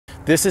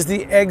This is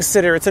the egg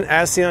sitter. It's an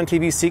ASEAN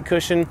TV seat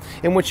cushion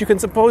in which you can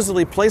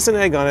supposedly place an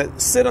egg on it,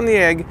 sit on the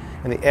egg,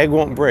 and the egg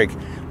won't break.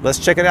 Let's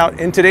check it out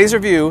in today's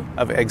review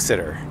of Egg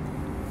Sitter.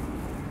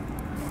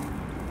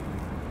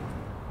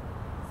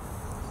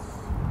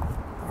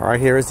 All right,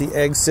 here is the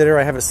Egg Sitter.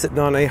 I have it sitting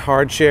on a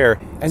hard chair.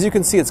 As you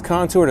can see, it's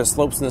contoured, it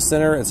slopes in the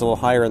center, it's a little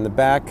higher in the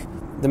back.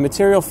 The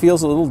material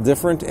feels a little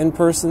different in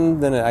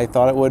person than I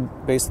thought it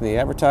would based on the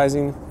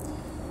advertising.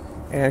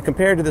 And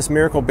compared to this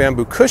Miracle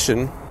Bamboo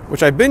cushion,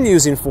 which I've been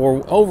using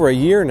for over a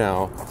year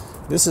now,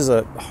 this is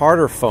a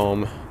harder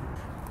foam.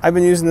 I've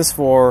been using this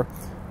for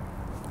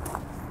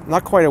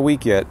not quite a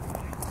week yet,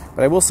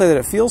 but I will say that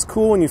it feels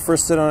cool when you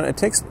first sit on it. It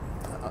takes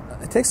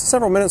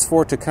several minutes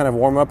for it to kind of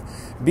warm up.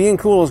 Being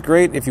cool is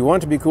great if you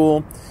want it to be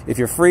cool. If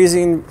you're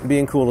freezing,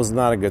 being cool is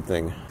not a good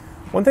thing.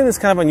 One thing that's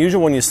kind of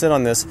unusual when you sit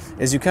on this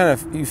is you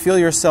feel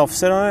yourself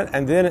sit on it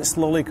and then it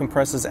slowly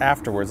compresses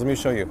afterwards. Let me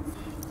show you.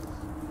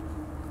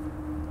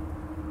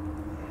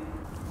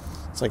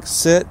 It's like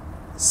sit,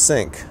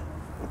 sink.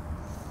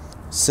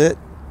 Sit,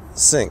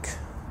 sink.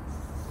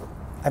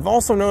 I've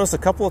also noticed a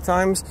couple of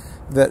times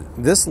that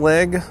this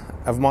leg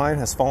of mine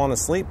has fallen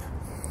asleep.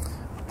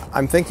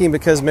 I'm thinking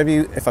because maybe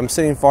if I'm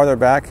sitting farther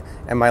back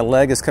and my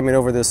leg is coming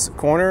over this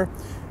corner,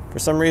 for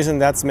some reason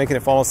that's making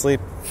it fall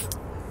asleep.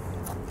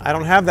 I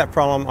don't have that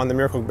problem on the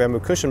Miracle Bamboo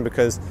cushion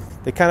because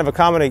they kind of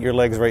accommodate your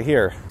legs right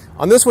here.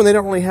 On this one, they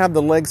don't really have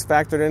the legs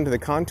factored into the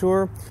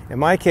contour. In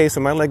my case,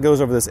 when my leg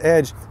goes over this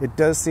edge, it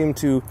does seem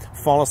to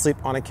fall asleep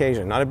on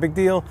occasion. Not a big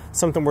deal,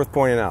 something worth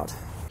pointing out.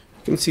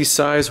 You can see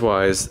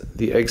size-wise,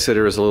 the Egg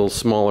Sitter is a little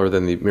smaller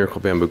than the Miracle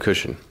Bamboo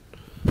cushion.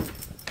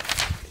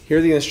 Here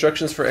are the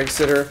instructions for Egg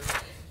Sitter.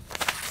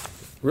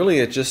 Really,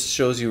 it just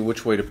shows you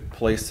which way to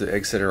place the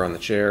Egg Sitter on the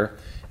chair,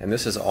 and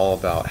this is all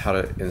about how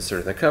to insert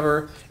it in the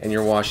cover and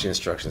your washing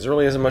instructions. There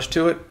really isn't much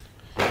to it.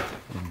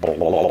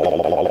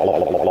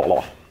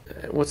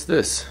 What's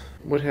this?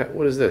 What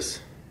is this?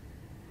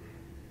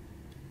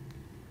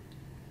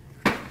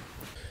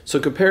 So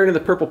comparing to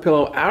the purple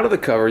pillow out of the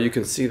cover, you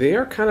can see they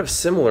are kind of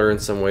similar in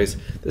some ways.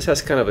 This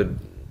has kind of a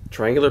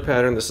triangular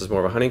pattern. This is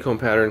more of a honeycomb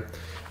pattern.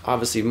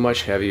 Obviously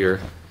much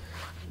heavier.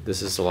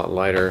 This is a lot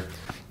lighter.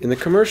 In the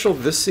commercial,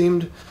 this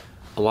seemed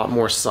a lot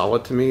more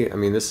solid to me. I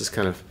mean, this is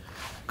kind of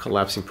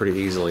collapsing pretty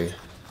easily.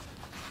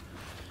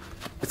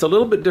 It's a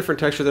little bit different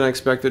texture than I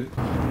expected.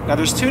 Now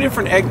there's two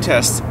different egg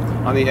tests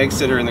on the Egg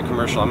Sitter in the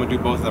commercial. I'm gonna do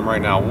both of them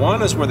right now.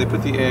 One is where they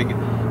put the egg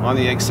on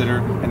the Egg Sitter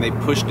and they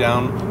push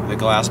down the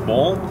glass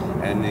bowl.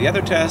 And the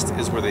other test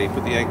is where they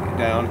put the egg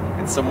down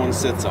and someone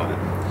sits on it.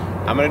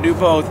 I'm gonna do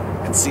both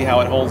and see how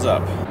it holds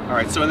up. All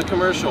right, so in the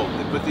commercial,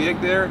 they put the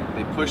egg there,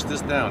 they push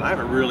this down. I have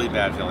a really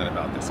bad feeling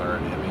about this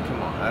already. I mean,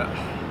 come on.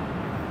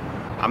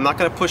 I'm not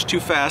gonna push too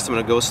fast, I'm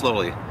gonna go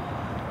slowly.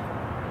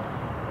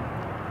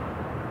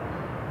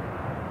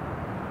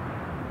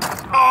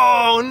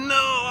 Oh no,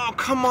 oh,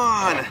 come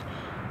on.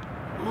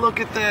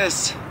 Look at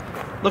this.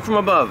 Look from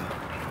above.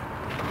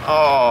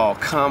 Oh,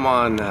 come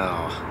on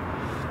now.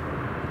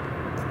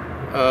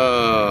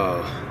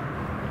 Oh.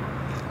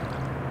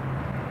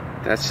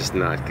 That's just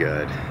not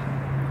good.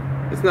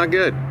 It's not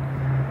good.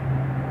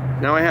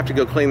 Now I have to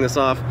go clean this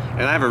off,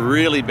 and I have a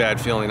really bad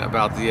feeling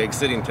about the egg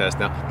sitting test.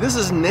 Now, this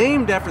is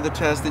named after the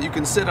test that you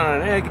can sit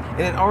on an egg,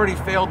 and it already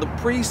failed the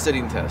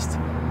pre-sitting test.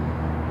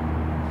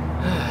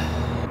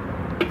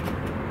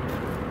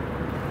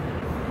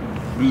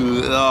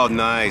 Oh,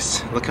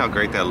 nice. Look how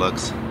great that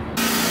looks.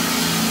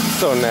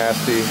 So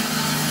nasty.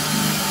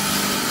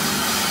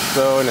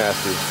 So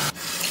nasty.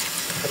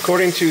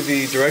 According to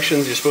the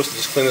directions, you're supposed to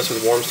just clean this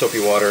with warm soapy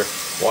water,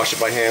 wash it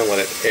by hand, let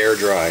it air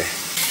dry.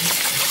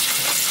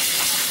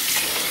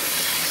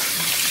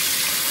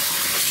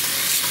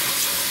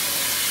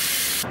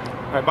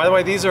 Alright, by the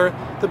way, these are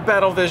the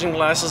Battle Vision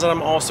glasses that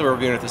I'm also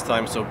reviewing at this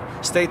time, so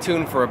stay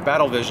tuned for a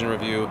Battle Vision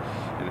review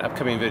in an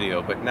upcoming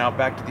video. But now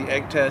back to the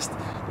egg test.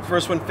 The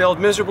first one failed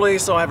miserably,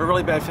 so I have a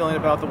really bad feeling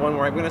about the one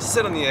where I'm going to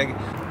sit on the egg.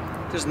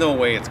 There's no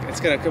way it's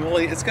going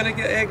to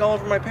get egg all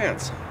over my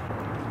pants.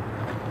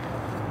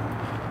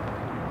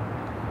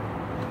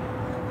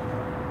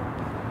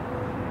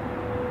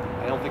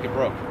 I don't think it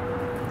broke.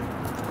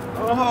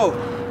 Oh,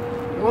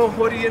 well,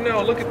 what do you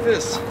know? Look at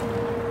this.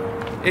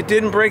 It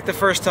didn't break the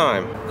first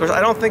time. Of course, I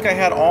don't think I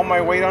had all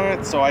my weight on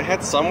it, so I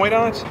had some weight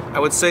on it. I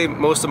would say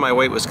most of my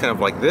weight was kind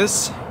of like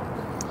this.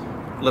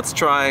 Let's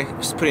try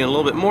just putting a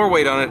little bit more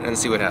weight on it and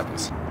see what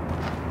happens.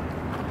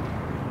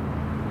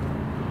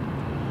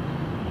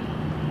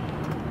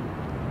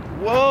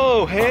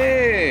 Whoa,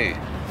 hey!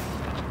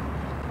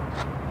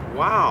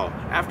 Wow,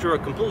 after a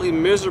completely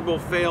miserable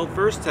failed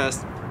first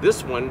test,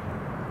 this one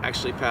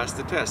actually passed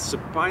the test,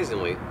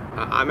 surprisingly.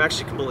 I'm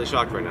actually completely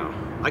shocked right now.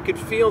 I could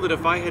feel that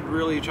if I had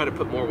really tried to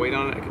put more weight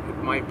on it, it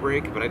might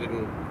break, but I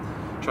didn't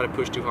try to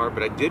push too hard.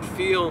 But I did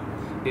feel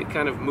it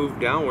kind of moved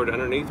downward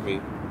underneath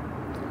me.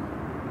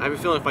 I have a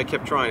feeling if I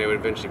kept trying, it would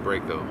eventually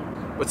break though.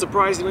 But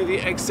surprisingly, the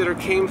egg sitter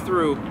came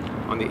through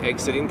on the egg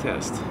sitting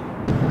test.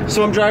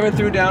 So I'm driving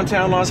through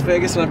downtown Las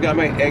Vegas and I've got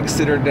my egg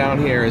sitter down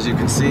here. As you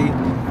can see,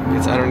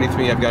 it's underneath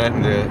me. I've got it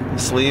in the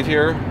sleeve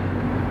here.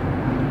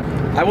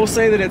 I will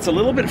say that it's a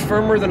little bit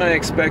firmer than I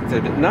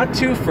expected. Not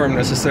too firm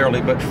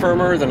necessarily, but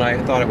firmer than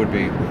I thought it would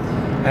be.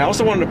 I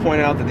also wanted to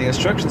point out that the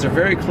instructions are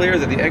very clear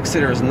that the egg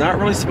sitter is not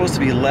really supposed to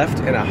be left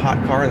in a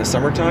hot car in the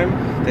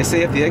summertime. They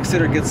say if the egg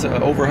sitter gets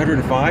over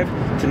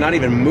 105, to not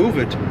even move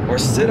it or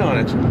sit on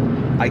it.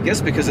 I guess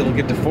because it'll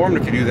get deformed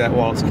if you do that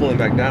while it's cooling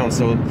back down.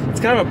 So it's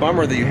kind of a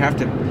bummer that you have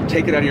to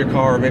take it out of your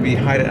car or maybe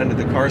hide it under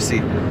the car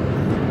seat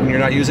when you're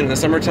not using it in the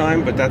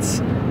summertime, but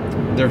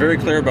they're very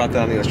clear about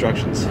that in the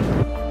instructions.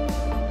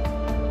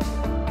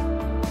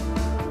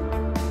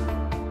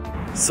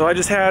 So I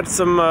just had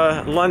some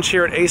lunch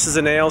here at Aces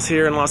and Ales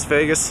here in Las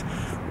Vegas,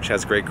 which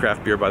has great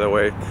craft beer, by the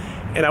way.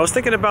 And I was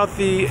thinking about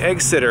the egg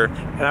sitter,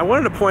 and I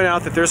wanted to point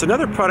out that there's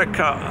another product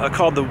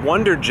called the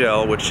Wonder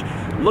Gel, which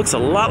looks a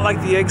lot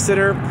like the egg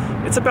sitter.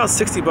 It's about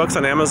 60 bucks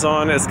on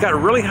Amazon. It's got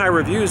really high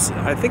reviews.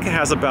 I think it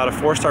has about a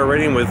 4-star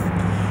rating with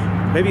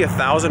maybe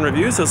 1,000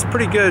 reviews, so it's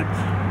pretty good.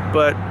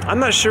 But I'm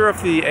not sure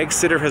if the egg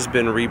sitter has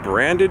been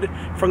rebranded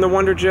from the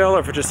Wonder Gel or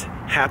if it just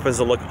happens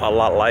to look a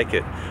lot like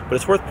it. But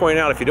it's worth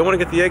pointing out, if you don't want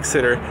to get the egg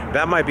sitter,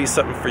 that might be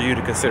something for you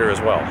to consider as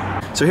well.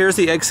 So here's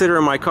the egg sitter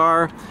in my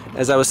car.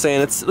 As I was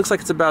saying, it looks like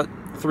it's about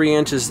 3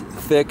 inches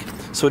thick.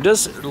 So it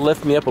does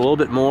lift me up a little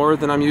bit more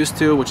than I'm used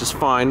to, which is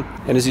fine.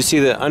 And as you see,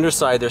 the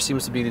underside, there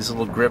seems to be these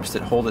little grips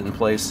that hold it in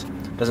place.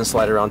 It doesn't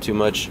slide around too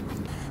much.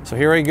 So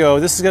here we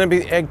go. This is going to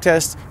be the egg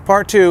test,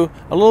 part 2,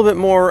 a little bit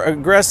more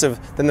aggressive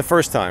than the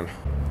first time.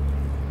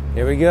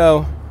 Here we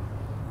go.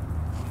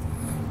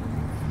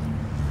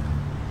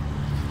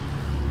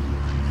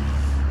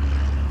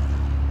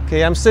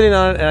 Okay, I'm sitting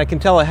on it and I can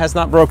tell it has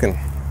not broken.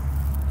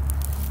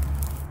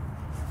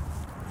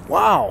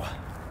 Wow.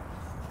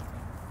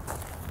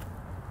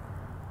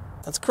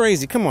 That's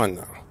crazy. Come on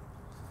now.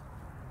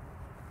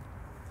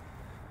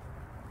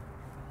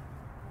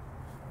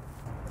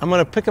 I'm going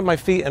to pick up my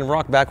feet and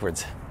rock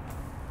backwards.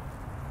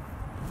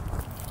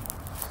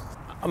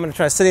 I'm going to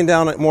try sitting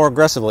down more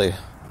aggressively.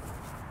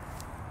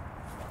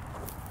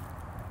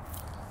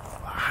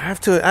 I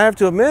have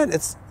to admit,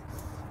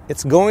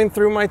 it's going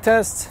through my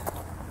test.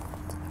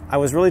 I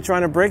was really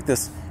trying to break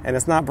this, and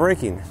it's not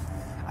breaking.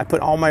 I put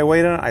all my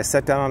weight on it. I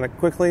sat down on it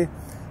quickly. It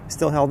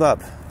still held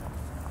up.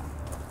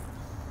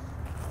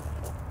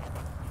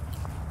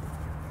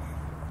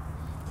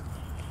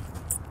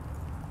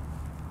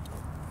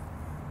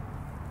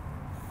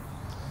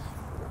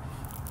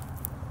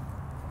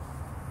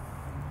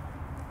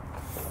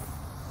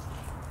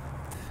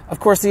 Of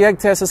course, the egg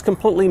test is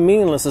completely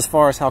meaningless as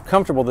far as how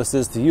comfortable this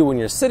is to you when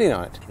you're sitting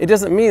on it. It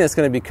doesn't mean it's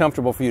going to be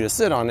comfortable for you to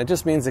sit on. It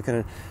just means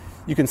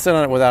you can sit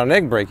on it without an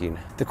egg breaking.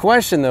 The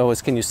question, though,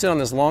 is can you sit on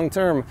this long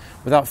term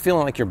without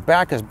feeling like your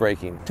back is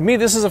breaking? To me,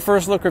 this is a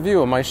first look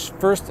review. My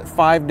first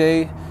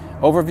 5-day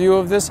overview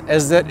of this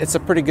is that it's a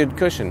pretty good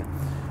cushion.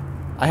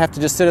 I have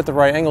to just sit at the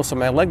right angle so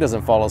my leg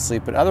doesn't fall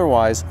asleep, but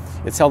otherwise,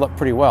 it's held up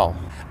pretty well.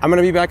 I'm going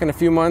to be back in a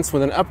few months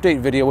with an update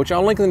video, which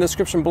I'll link in the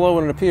description below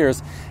when it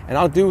appears, and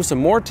I'll do some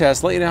more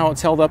tests, let you know how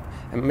it's held up,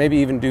 and maybe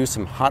even do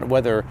some hot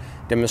weather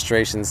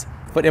demonstrations.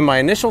 But in my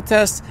initial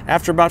test,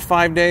 after about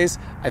 5 days,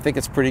 I think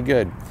it's pretty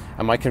good.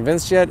 Am I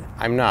convinced yet?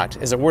 I'm not.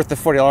 Is it worth the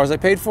 $40 I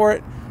paid for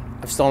it?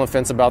 I'm still on the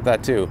fence about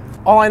that too.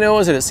 All I know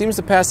is that it seems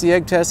to pass the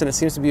egg test, and it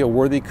seems to be a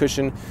worthy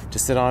cushion to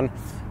sit on.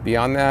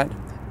 Beyond that,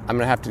 I'm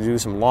going to have to do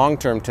some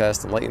long-term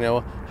tests and let you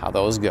know how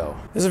those go.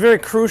 There's a very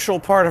crucial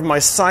part of my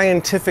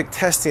scientific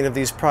testing of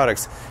these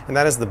products, and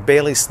that is the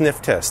Bailey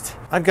sniff test.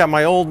 I've got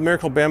my old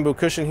Miracle Bamboo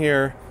cushion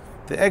here,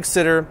 the egg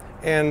sitter,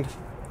 and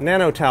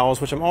nano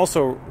towels, which I'm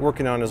also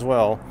working on as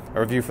well, a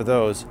review for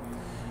those.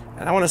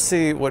 And I want to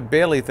see what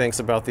Bailey thinks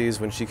about these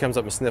when she comes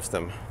up and sniffs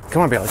them.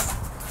 Come on, Bailey.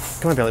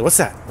 Come on, Bailey. What's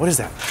that? What is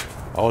that?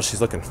 Oh,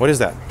 she's looking. What is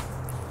that?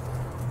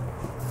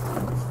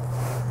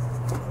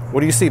 What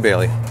do you see,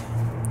 Bailey?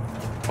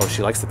 Oh,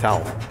 she likes the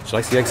towel. She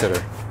likes the egg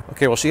sitter.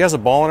 Okay, well, she has a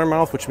ball in her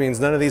mouth, which means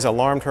none of these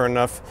alarmed her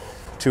enough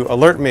to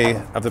alert me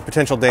of the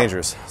potential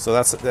dangers. So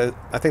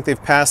I think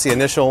they've passed the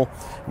initial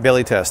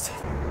Bailey test.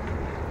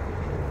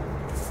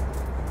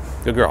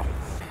 Good girl.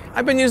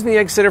 I've been using the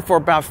egg sitter for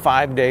about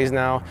 5 days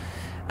now,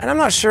 and I'm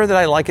not sure that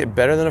I like it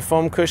better than a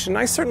foam cushion.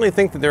 I certainly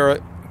think that there are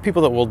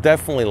people that will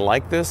definitely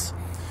like this.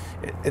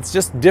 It's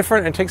just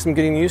different and takes some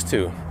getting used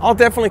to. I'll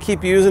definitely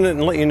keep using it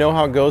and let you know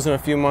how it goes in a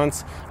few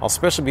months. I'll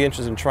especially be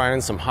interested in trying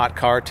some hot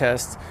car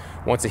tests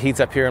once it heats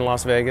up here in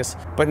Las Vegas.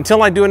 But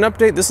until I do an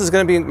update, this is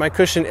going to be my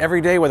cushion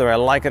every day, whether I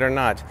like it or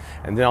not.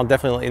 And then I'll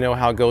definitely let you know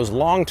how it goes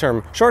long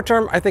term. Short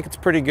term, I think it's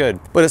pretty good.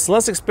 But it's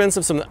less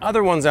expensive than the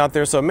other ones out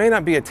there, so it may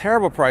not be a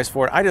terrible price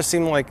for it. It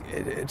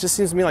just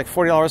seems to me like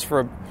 $40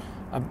 for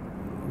a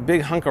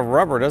big hunk of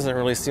rubber doesn't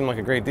really seem like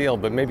a great deal,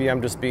 but maybe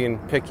I'm just being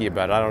picky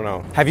about it. I don't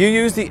know. Have you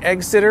used the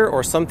egg sitter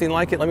or something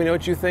like it? Let me know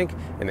what you think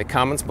in the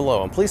comments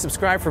below. And please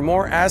subscribe for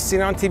more As Seen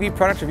on TV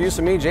product reviews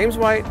from me, James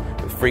White,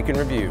 with Freakin'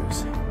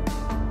 Reviews.